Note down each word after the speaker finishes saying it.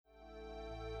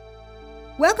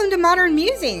Welcome to Modern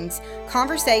Musings,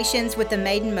 conversations with the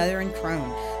maiden, mother, and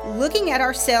crone, looking at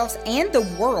ourselves and the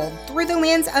world through the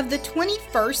lens of the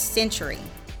 21st century.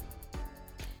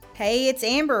 Hey, it's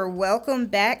Amber. Welcome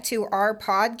back to our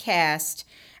podcast.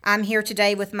 I'm here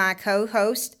today with my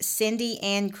co-hosts, Cindy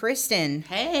and Kristen.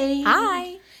 Hey.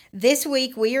 Hi. This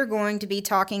week, we are going to be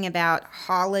talking about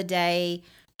holiday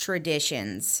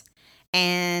traditions.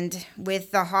 And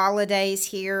with the holidays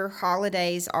here,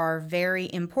 holidays are very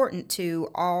important to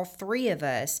all three of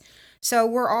us. So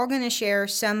we're all going to share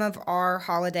some of our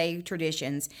holiday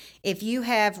traditions. If you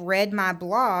have read my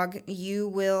blog, you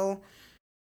will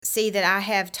see that I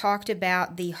have talked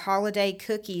about the holiday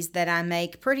cookies that I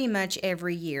make pretty much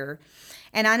every year.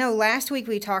 And I know last week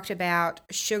we talked about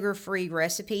sugar-free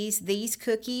recipes. These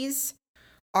cookies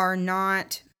are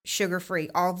not sugar-free,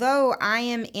 although I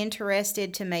am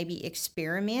interested to maybe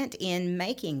experiment in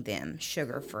making them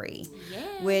sugar-free.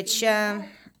 Which if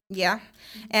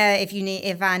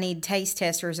I need taste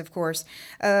testers, of course,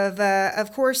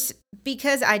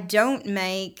 because I don't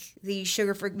make these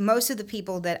sugar-free. Most of the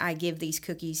people that I give these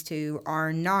cookies to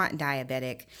are not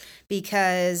diabetic,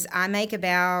 because I make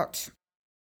about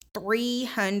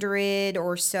 300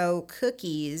 or so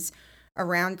cookies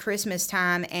around Christmas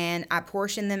time, and I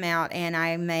portion them out, and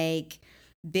I make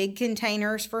big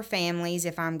containers for families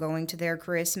if I'm going to their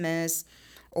Christmas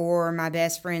or my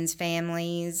best friends'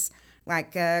 families,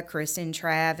 like Kristen,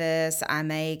 Travis. I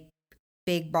make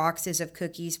big boxes of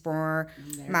cookies for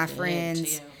my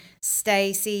friends,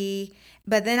 Stacy.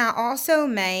 But then I also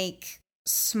make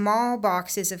small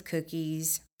boxes of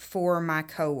cookies for my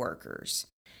coworkers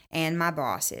and my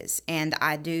bosses. And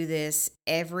I do this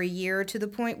every year to the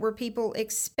point where people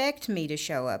expect me to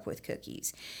show up with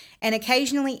cookies. And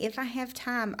occasionally, if I have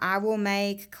time, I will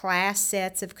make class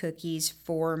sets of cookies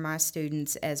for my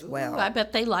students as well. Ooh, I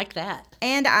bet they like that.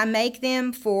 And I make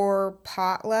them for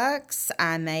potlucks.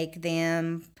 I make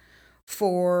them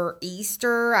for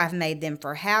Easter. I've made them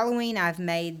for Halloween. I've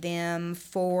made them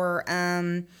for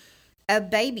a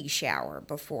baby shower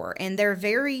before, and they're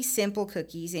very simple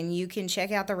cookies, and you can check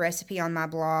out the recipe on my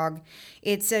blog.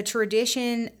 It's a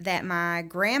tradition that my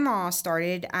grandma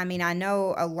started. I mean, I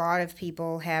know a lot of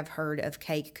people have heard of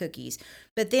cake cookies,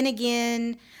 but then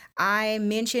again, I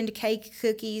mentioned cake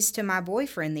cookies to my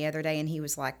boyfriend the other day, and he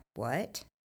was like, "What?"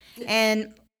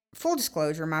 And full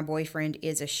disclosure, my boyfriend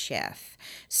is a chef,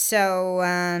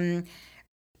 so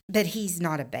but he's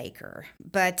not a baker.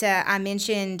 But I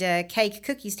mentioned cake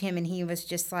cookies to him, and he was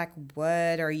just like,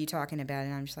 "What are you talking about?"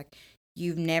 And I'm just like,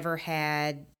 "You've never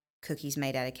had cookies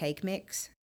made out of cake mix?"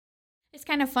 It's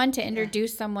kind of fun to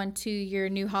introduce someone to your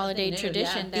new holiday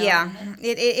tradition, though. Yeah,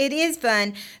 it is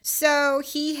fun. So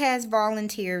he has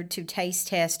volunteered to taste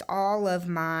test all of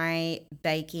my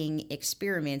baking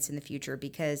experiments in the future,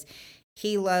 because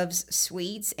he loves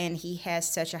sweets, and he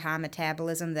has such a high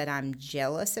metabolism that I'm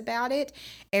jealous about it.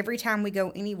 Every time we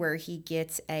go anywhere, he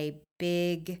gets a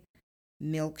big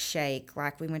milkshake.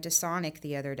 Like we went to Sonic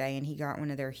the other day, and he got one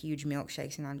of their huge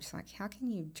milkshakes, and I'm just like, how can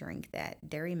you drink that?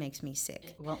 Dairy makes me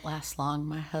sick. It won't last long.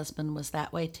 My husband was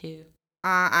that way too.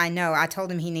 I know. I told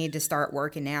him he needed to start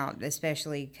working out,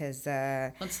 especially because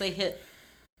once they hit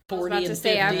 40 I was about to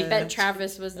say, I bet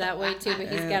Travis was that way too, but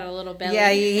he's got a little belly.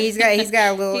 Yeah, he's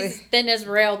got a little. He's thin as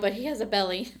rail, but he has a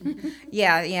belly.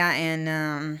 yeah,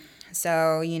 and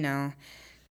so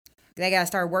they gotta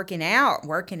start working it out.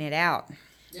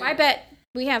 Well, I bet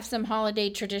we have some holiday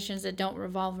traditions that don't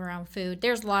revolve around food.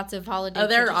 There's lots of holiday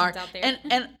traditions out there.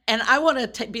 And I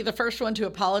want to be the first one to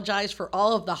apologize for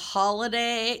all of the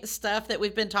holiday stuff that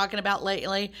we've been talking about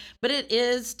lately. But it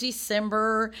is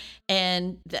December,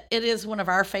 and it is one of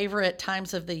our favorite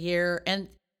times of the year. And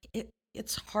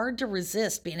it's hard to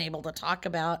resist being able to talk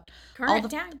about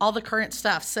all the current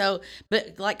stuff. So,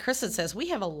 but like Kristen says, we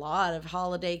have a lot of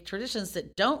holiday traditions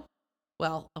that don't.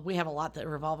 Well, we have a lot that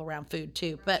revolve around food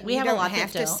too, but we have a lot that don't.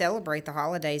 You don't have to celebrate the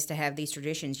holidays to have these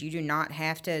traditions. You do not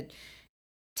have to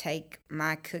take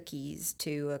my cookies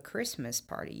to a Christmas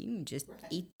party. You can just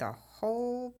eat the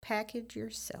whole package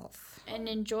yourself. And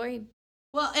enjoy.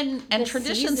 Well, and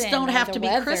traditions don't have to be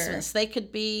Christmas. They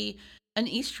could be an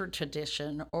Easter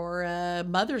tradition or a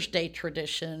Mother's Day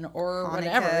tradition or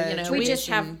Hanukkah, whatever. We just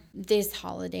have this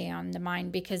holiday on the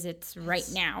mind because it's right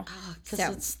now.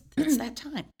 Because it's that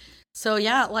time. So,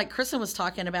 yeah, like Kristen was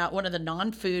talking about, one of the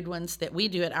non-food ones that we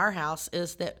do at our house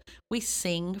is that we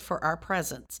sing for our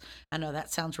presents. I know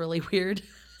that sounds really weird.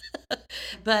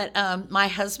 But my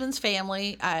husband's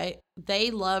family,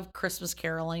 they love Christmas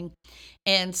caroling.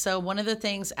 And so one of the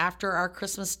things after our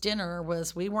Christmas dinner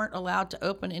was we weren't allowed to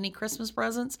open any Christmas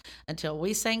presents until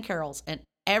we sang carols. And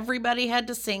everybody had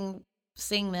to sing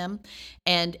sing them,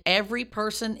 and every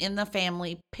person in the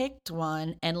family picked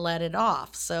one and let it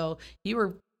off. So you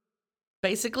were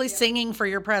basically singing for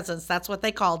your presents. That's what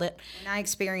they called it. And I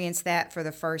experienced that for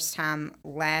the first time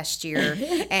last year,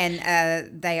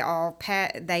 and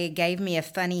they gave me a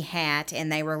funny hat,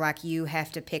 and they were like, "You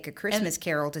have to pick a Christmas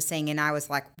carol to sing," and I was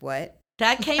like, "What?"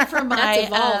 That came from That's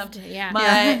evolved. Yeah.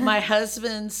 my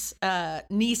husband's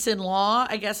niece-in-law,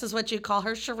 I guess is what you call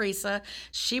her, Sharisa.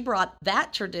 She brought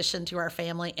that tradition to our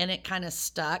family, and it kind of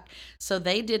stuck. So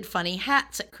they did funny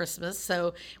hats at Christmas.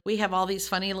 So we have all these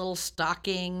funny little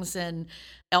stockings and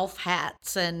elf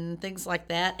hats and things like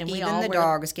that. And even the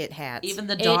dogs get hats. Even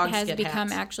the dogs It has get become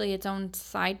hats. actually its own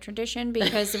side tradition,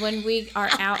 because when we are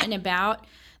out and about,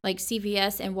 like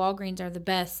CVS and Walgreens are the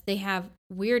best. They have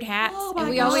weird hats, and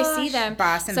we always see them.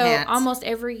 Buy some so hats. almost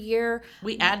every year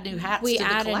We add new hats we to the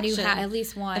add collection. a new hat, at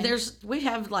least one. And we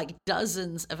have like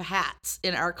dozens of hats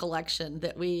in our collection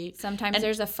that we Sometimes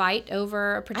there's a fight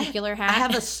over a particular hat. I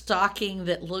have a stocking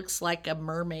that looks like a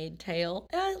mermaid tail.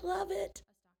 I love it.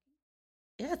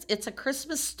 Yeah, it's a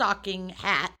Christmas stocking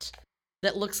hat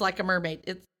that looks like a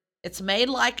mermaid. It's made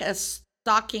like a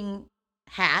stocking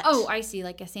hat. Oh, I see,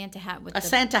 like a Santa hat with a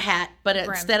Santa hat, but brim.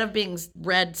 instead of being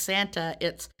red Santa,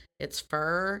 it's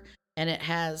fur, and it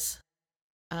has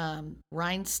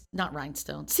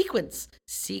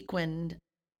sequined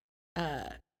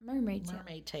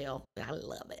mermaid tail. I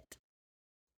love it.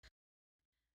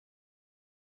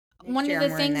 One of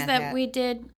the things that we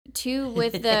did too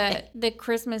with the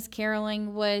Christmas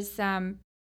caroling was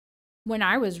when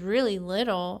I was really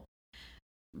little,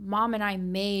 Mom and I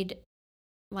made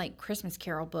like Christmas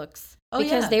carol books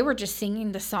because they were just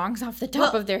singing the songs off the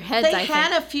top of their heads. They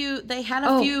had a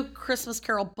few Christmas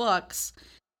carol books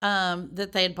that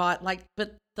they had bought,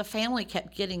 but the family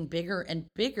kept getting bigger and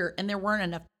bigger, and there weren't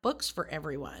enough books for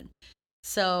everyone.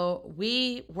 So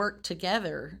we worked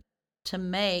together to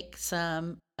make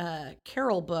some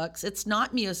carol books. It's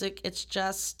not music; it's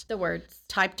just the words,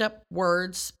 typed up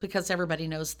words, because everybody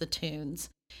knows the tunes.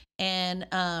 And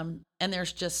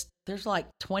there's like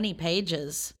 20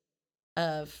 pages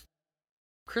of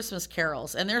Christmas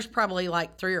carols, and there's probably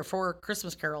like 3 or 4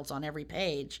 Christmas carols on every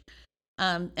page.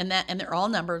 And they're all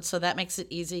numbered, so that makes it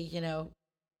easy.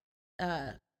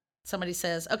 Somebody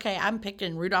says, "Okay, I'm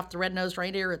picking Rudolph the Red-Nosed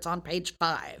Reindeer. It's on page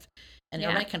 5," and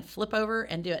everybody can flip over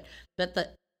and do it.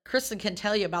 But Kristen can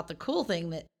tell you about the cool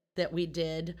thing that we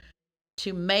did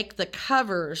to make the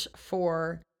covers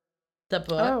for the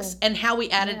books, and how we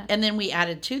added, and then we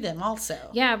added to them also.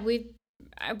 Yeah,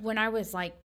 when I was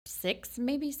like 6,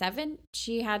 maybe 7,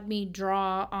 she had me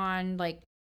draw on like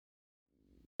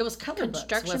it was color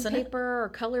construction books, paper or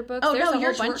color books. Oh, There's a whole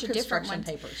yours bunch were of different construction ones.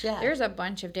 Papers, yeah. There's a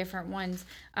bunch of different ones,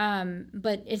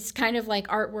 but it's kind of like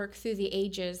artwork through the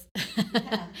ages.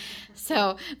 Yeah.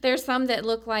 So there's some that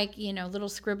look like little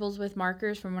scribbles with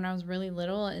markers from when I was really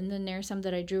little, and then there's some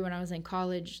that I drew when I was in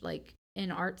college, like in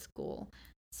art school.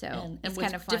 So and it's with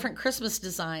kind of fun. different Christmas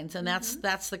designs, and that's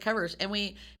the covers. And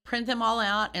we print them all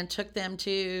out and took them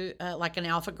to like an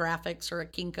Alpha Graphics or a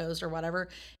Kinko's or whatever,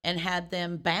 and had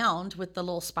them bound with the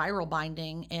little spiral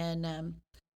binding and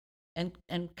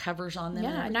covers on them.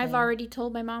 Yeah, and I've already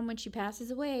told my mom when she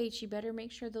passes away, she better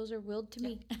make sure those are willed to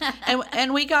me.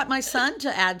 and we got my son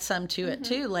to add some to it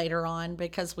too later on,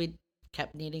 because we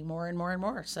kept needing more and more and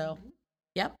more. So,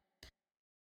 yep.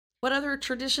 What other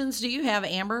traditions do you have,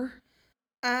 Amber?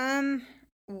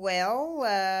 Well,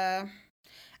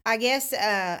 I guess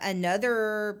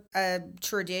another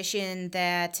tradition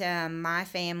that my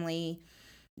family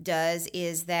does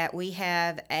is that we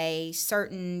have a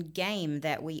certain game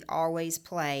that we always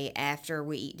play after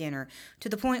we eat dinner, to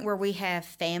the point where we have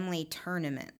family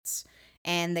tournaments.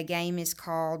 And the game is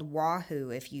called Wahoo,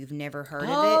 if you've never heard of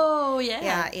it. Oh, yeah.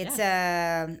 Yeah, it's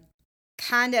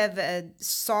kind of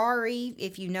Sorry,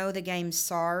 if you know the game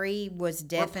Sorry, was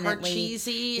definitely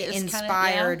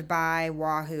inspired by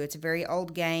Wahoo. It's a very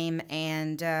old game,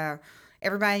 and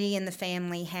everybody in the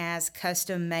family has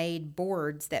custom-made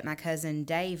boards that my cousin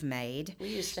Dave made. We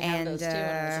used to have those too when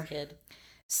I was a kid.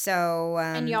 So,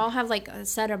 and y'all have like a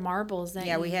set of marbles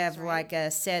that we have like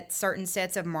certain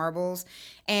sets of marbles.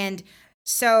 And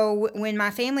so when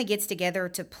my family gets together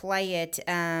to play it,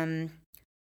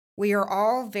 we are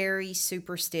all very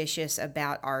superstitious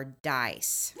about our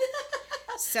dice.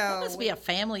 So that must be a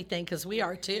family thing, because we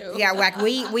are too. Yeah, like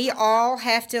we all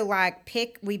have to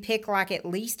pick like at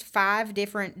least 5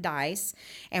 different dice,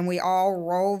 and we all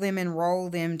roll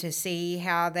them to see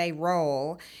how they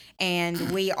roll.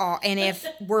 And if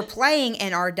we're playing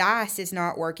and our dice is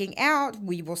not working out,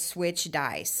 we will switch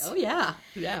dice. Oh yeah.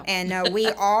 Yeah. And we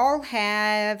all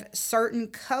have certain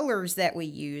colors that we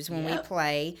use when we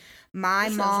play. My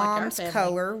mom's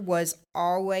color was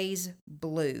always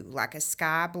blue, like a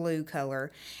sky blue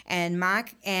color, and my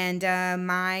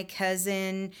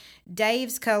cousin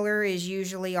Dave's color is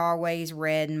usually always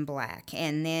red and black.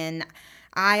 And then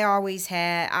I always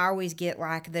get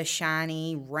like the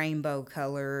shiny rainbow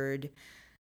colored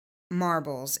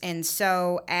marbles. And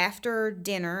so after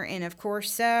dinner, and of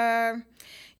course,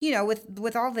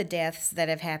 with all the deaths that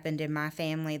have happened in my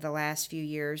family the last few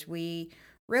years, we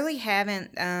really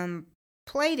haven't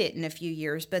played it in a few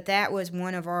years, but that was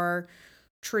one of our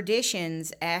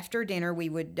traditions. After dinner, we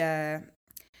would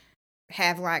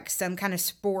have like some kind of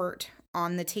sport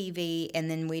on the TV, and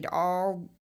then we'd all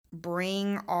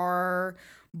bring our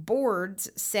boards,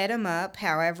 set them up,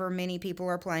 however many people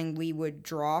are playing. We would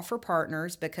draw for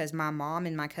partners because my mom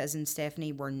and my cousin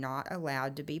Stephanie were not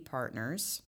allowed to be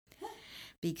partners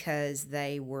because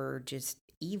they were just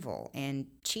evil and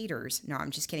cheaters. No,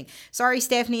 I'm just kidding. Sorry,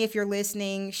 Stephanie, if you're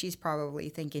listening. She's probably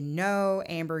thinking, no,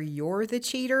 Amber, you're the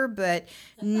cheater, but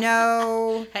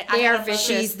no, they are vicious.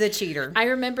 She's the cheater. I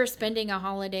remember spending a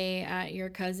holiday at your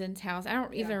cousin's house. I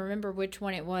don't even remember which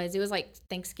one it was. It was like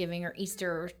Thanksgiving or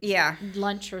Easter or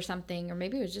lunch or something, or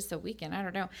maybe it was just a weekend. I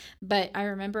don't know. But I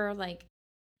remember like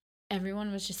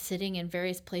everyone was just sitting in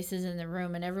various places in the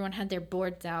room, and everyone had their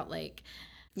boards out like,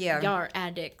 y'all are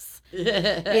addicts. Cool.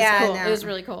 It was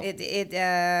really cool.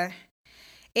 And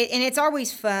it's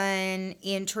always fun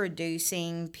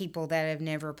introducing people that have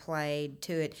never played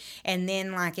to it. And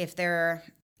then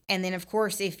of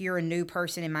course, if you're a new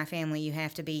person in my family, you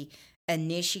have to be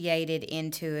initiated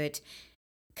into it.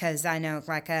 Because I know,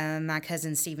 like, my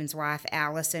cousin Stephen's wife,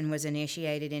 Allison, was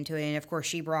initiated into it. And, of course,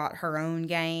 she brought her own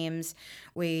games.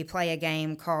 We play a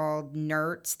game called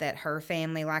Nerds that her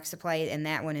family likes to play, and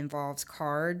that one involves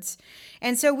cards.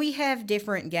 And so we have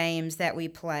different games that we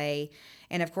play.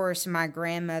 And, of course, my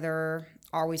grandmother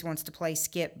always wants to play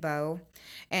skip bow.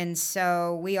 And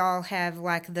so we all have,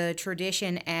 like, the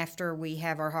tradition after we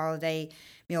have our holiday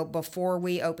meal, before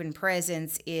we open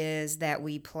presents, is that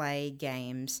we play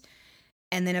games.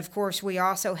 And then, of course, we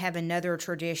also have another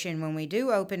tradition when we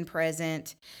do open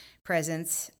presents,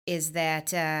 is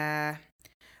that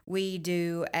we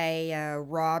do a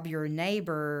rob your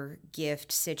neighbor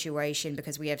gift situation,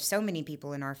 because we have so many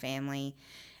people in our family.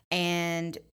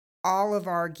 And all of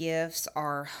our gifts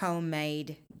are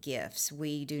homemade gifts.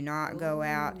 We do not go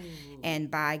out and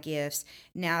buy gifts.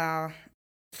 Now,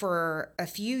 for a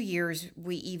few years,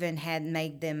 we even had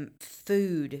made them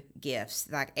food gifts.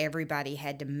 Like everybody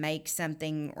had to make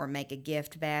something or make a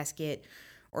gift basket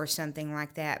or something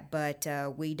like that. But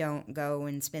we don't go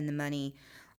and spend the money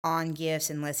on gifts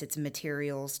unless it's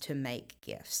materials to make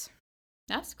gifts.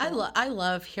 That's cool. I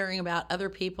love hearing about other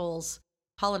people's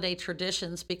holiday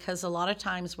traditions, because a lot of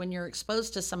times when you're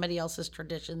exposed to somebody else's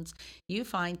traditions, you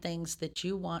find things that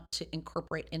you want to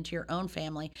incorporate into your own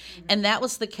family. Mm-hmm. And that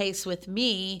was the case with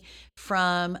me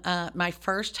from my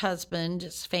first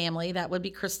husband's family. That would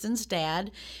be Kristen's dad.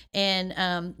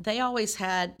 And they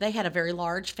had a very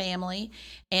large family,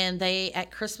 and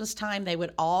at Christmas time, they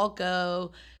would all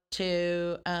go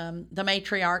to the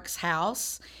matriarch's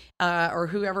house, or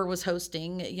whoever was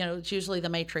hosting. It's usually the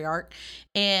matriarch,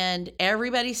 and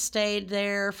everybody stayed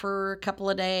there for a couple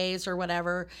of days or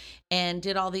whatever and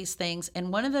did all these things.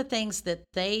 And one of the things that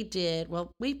they did,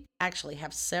 well, we actually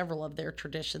have several of their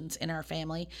traditions in our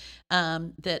family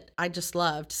that I just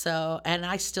loved. So, and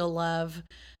I still love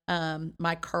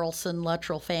my Carlson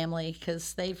Luttrell family,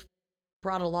 because they've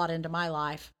brought a lot into my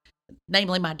life,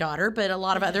 namely my daughter, but a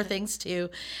lot of other things too.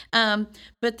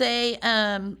 But they,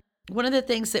 one of the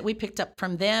things that we picked up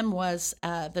from them was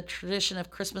the tradition of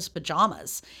Christmas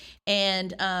pajamas.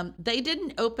 And they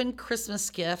didn't open Christmas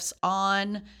gifts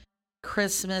on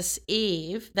Christmas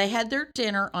Eve. They had their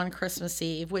dinner on Christmas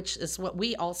Eve, which is what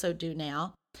we also do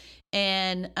now.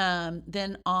 And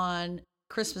then on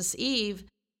Christmas Eve,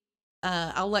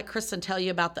 I'll let Kristen tell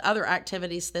you about the other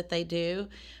activities that they do.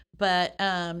 But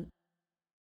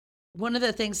one of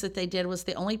the things that they did was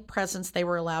the only presents they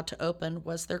were allowed to open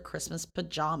was their Christmas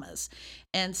pajamas.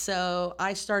 And so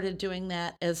I started doing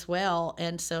that as well.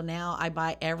 And so now I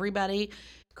buy everybody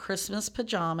Christmas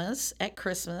pajamas at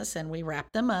Christmas, and we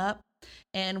wrap them up.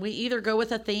 And we either go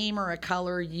with a theme or a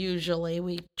color. Usually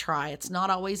we try. It's not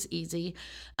always easy.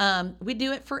 We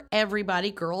do it for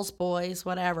everybody, girls, boys,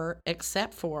 whatever,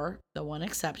 except for the one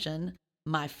exception,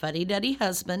 my fuddy-duddy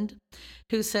husband,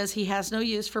 who says he has no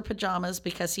use for pajamas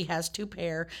because he has 2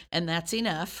 pair, and that's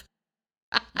enough.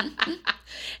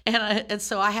 And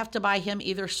so I have to buy him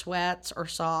either sweats or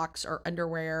socks or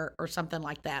underwear or something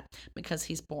like that, because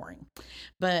he's boring.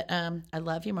 But I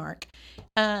love you, Mark.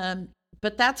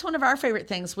 but that's one of our favorite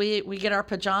things. We get our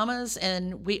pajamas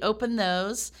and we open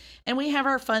those, and we have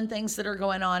our fun things that are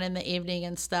going on in the evening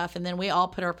and stuff. And then we all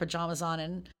put our pajamas on,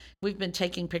 and we've been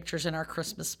taking pictures in our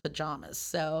Christmas pajamas.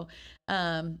 So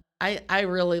I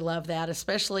really love that,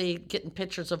 especially getting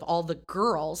pictures of all the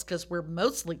girls, because we're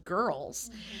mostly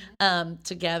girls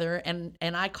together. And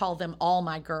I call them all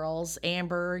my girls,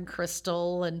 Amber and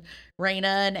Crystal and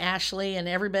Raina and Ashley and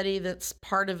everybody that's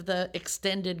part of the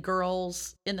extended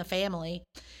girls in the family.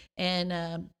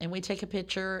 And we take a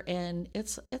picture, and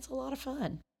it's a lot of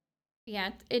fun.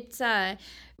 Yeah, it's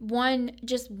one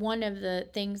of the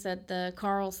things that the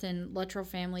Carlson Luttrell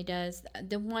family does.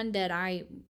 The one that I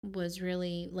was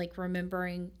really like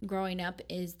remembering growing up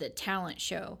is the talent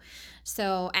show.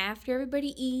 So after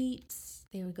everybody eats,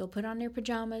 they would go put on their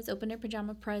pajamas, open their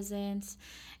pajama presents,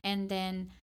 and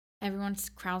then everyone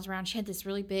crowds around. She had this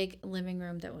really big living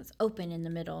room that was open in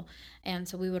the middle. And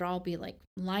so we would all be like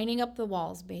lining up the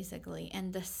walls basically.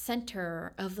 And the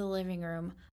center of the living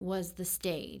room was the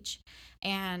stage.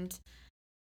 And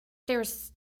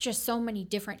there's just so many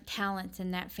different talents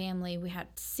in that family. We had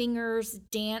singers,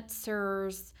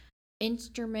 dancers,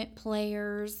 instrument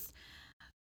players,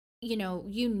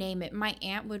 you name it. My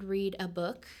aunt would read a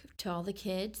book to all the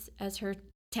kids as her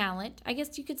talent. I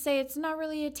guess you could say it's not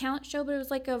really a talent show, but it was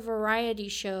like a variety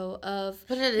show of.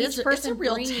 But it's a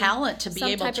real talent to be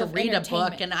able to read a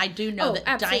book, and I do know that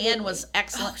absolutely. Diane was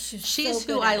excellent. She's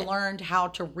so who I learned how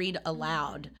to read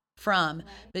aloud from,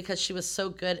 because she was so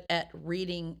good at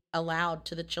reading aloud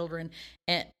to the children,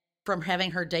 and from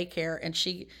having her daycare, and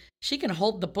she can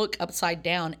hold the book upside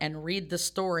down and read the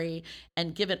story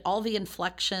and give it all the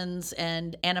inflections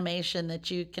and animation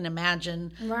that you can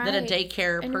imagine that a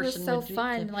daycare person would do. It was so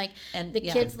fun. And the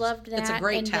kids loved that. It's a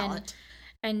great talent.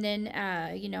 And then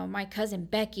my cousin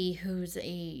Becky, who's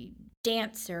a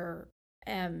dancer,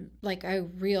 like a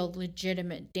real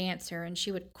legitimate dancer, and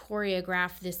she would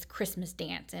choreograph this Christmas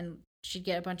dance, and she'd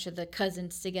get a bunch of the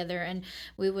cousins together, and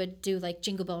we would do like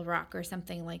Jingle Bell Rock or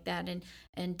something like that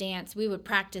and dance. We would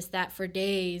practice that for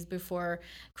days before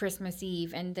Christmas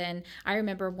Eve. And then I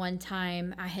remember one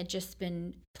time I had just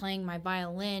been playing my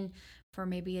violin for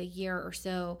maybe a year or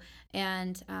so,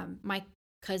 and my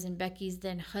cousin Becky's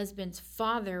then husband's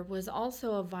father was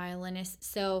also a violinist.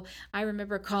 So I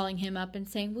remember calling him up and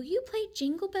saying, "Will you play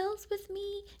Jingle Bells with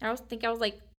me?" And I was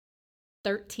like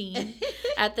 13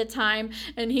 at the time,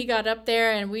 and he got up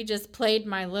there and we just played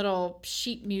my little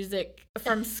sheet music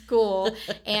from school.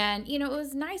 And it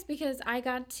was nice because I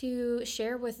got to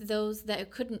share with those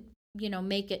that couldn't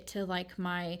make it to like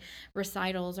my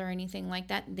recitals or anything like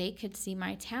that. They could see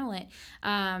my talent.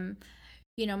 My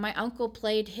uncle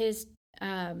played his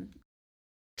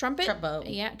trombone.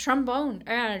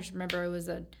 I just remember it was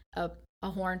a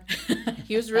horn.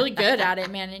 He was really good at it,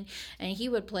 man. And he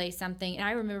would play something. And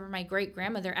I remember my great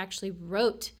grandmother actually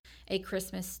wrote a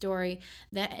Christmas story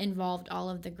that involved all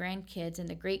of the grandkids and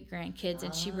the great grandkids,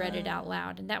 and she read it out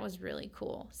loud, and that was really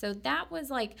cool. So that was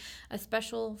like a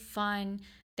special fun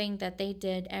thing that they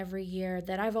did every year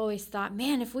that I've always thought,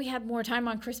 man, if we had more time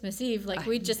on Christmas Eve, like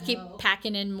we'd just keep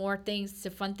packing in more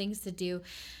fun things to do.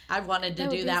 I wanted to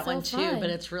do that one too, but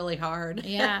it's really hard.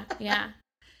 Yeah.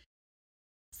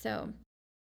 So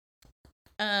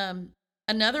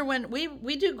another one,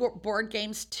 we do board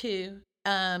games too.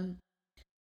 I'm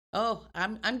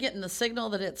getting the signal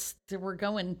that we're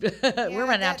going. We're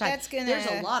running out of time. There's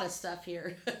a lot of stuff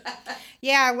here.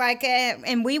 Yeah,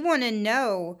 and we want to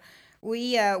know.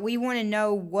 We want to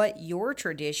know what your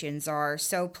traditions are.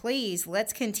 So please,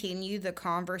 let's continue the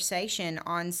conversation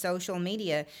on social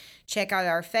media. Check out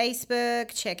our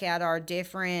Facebook, check out our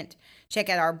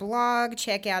blog,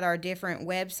 check out our different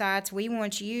websites. We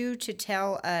want you to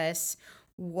tell us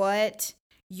what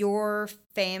your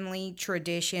family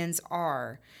traditions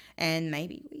are. And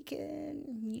maybe we can,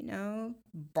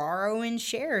 borrow and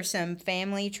share some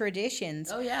family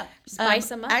traditions. Oh, yeah. Spice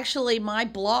them up. Actually, my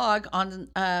blog on,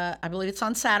 I believe it's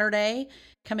on Saturday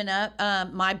coming up.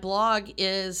 My blog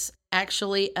is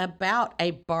actually about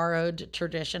a borrowed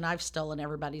tradition. I've stolen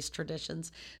everybody's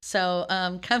traditions. So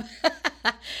come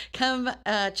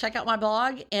check out my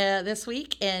blog this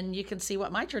week, and you can see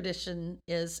what my tradition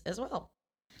is as well.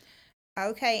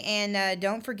 Okay, and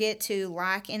don't forget to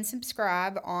like and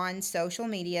subscribe on social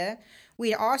media.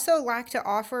 We'd also like to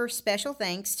offer special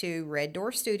thanks to Red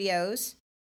Door Studios,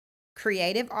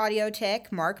 Creative Audio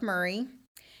Tech, Mark Murray,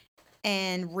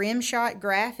 and Rimshot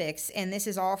Graphics, and this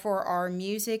is all for our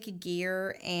music,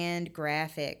 gear, and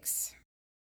graphics.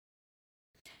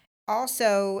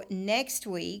 Also, next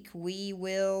week, we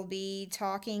will be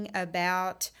talking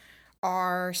about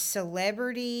our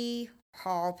celebrity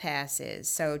hall passes.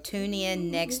 So tune in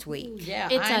next week. Yeah,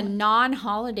 it's a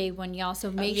non-holiday one, y'all.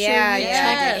 So make sure you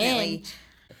check in,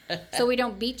 so we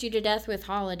don't beat you to death with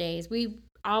holidays. We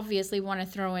obviously want to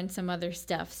throw in some other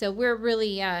stuff. So we're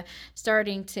really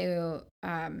starting to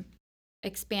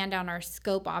expand on our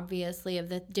scope, obviously, of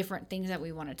the different things that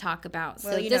we want to talk about.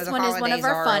 Well, so this one is one of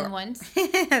our fun ones.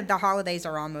 The holidays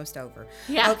are almost over.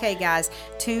 Yeah. Okay, guys,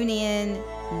 tune in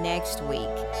next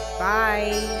week.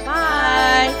 Bye.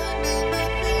 Bye.